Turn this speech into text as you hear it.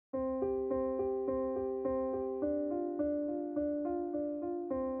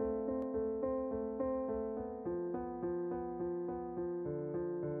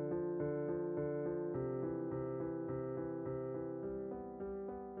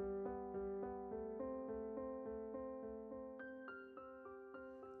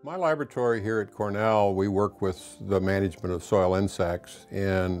My laboratory here at Cornell, we work with the management of soil insects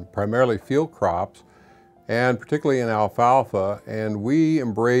in primarily field crops and particularly in alfalfa, and we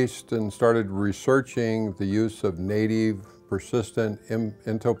embraced and started researching the use of native persistent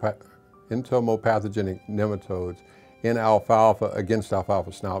entomopathogenic nematodes in alfalfa against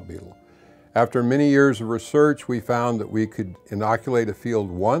alfalfa snout beetle. After many years of research, we found that we could inoculate a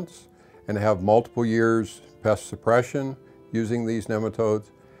field once and have multiple years pest suppression using these nematodes.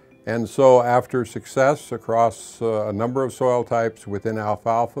 And so after success across a number of soil types within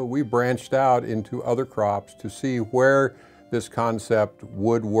alfalfa, we branched out into other crops to see where this concept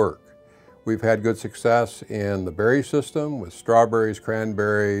would work. We've had good success in the berry system with strawberries,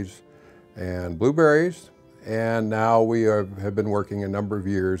 cranberries, and blueberries. And now we have been working a number of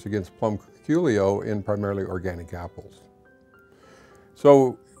years against Plum Curculio in primarily organic apples.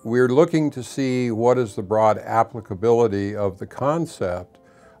 So we're looking to see what is the broad applicability of the concept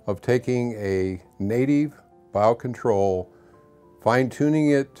of taking a native biocontrol,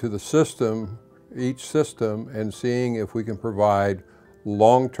 fine-tuning it to the system, each system, and seeing if we can provide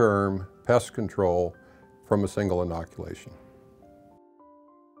long-term pest control from a single inoculation.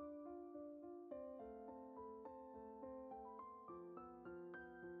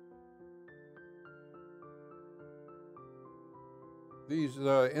 These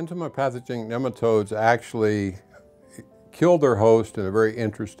entomopathogenic nematodes actually kill their host in a very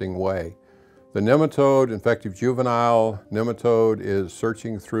interesting way. The nematode, infective juvenile nematode, is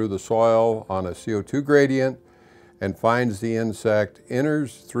searching through the soil on a CO2 gradient and finds the insect,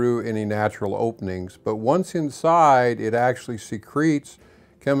 enters through any natural openings, but once inside, it actually secretes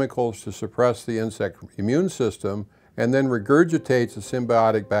chemicals to suppress the insect immune system and then regurgitates a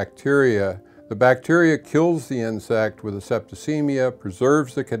symbiotic bacteria. The bacteria kills the insect with a septicemia,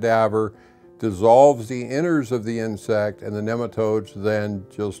 preserves the cadaver, dissolves the innards of the insect, and the nematodes then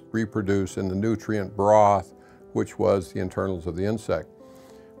just reproduce in the nutrient broth, which was the internals of the insect.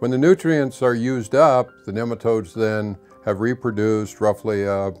 When the nutrients are used up, the nematodes then have reproduced. Roughly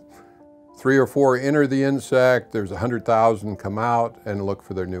 3 or 4 enter the insect, there's 100,000 come out and look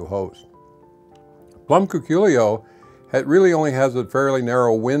for their new host. Plum Curculio really only has a fairly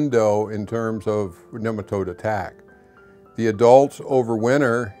narrow window in terms of nematode attack. The adults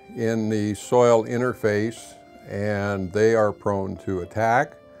overwinter in the soil interface and they are prone to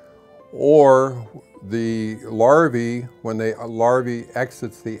attack, or the larvae, when the larvae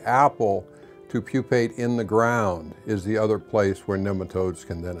exits the apple to pupate in the ground, is the other place where nematodes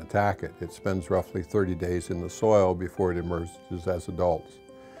can then attack it. It spends roughly 30 days in the soil before it emerges as adults.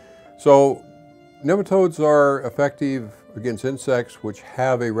 So nematodes are effective against insects which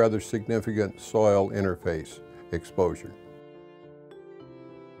have a rather significant soil interface exposure.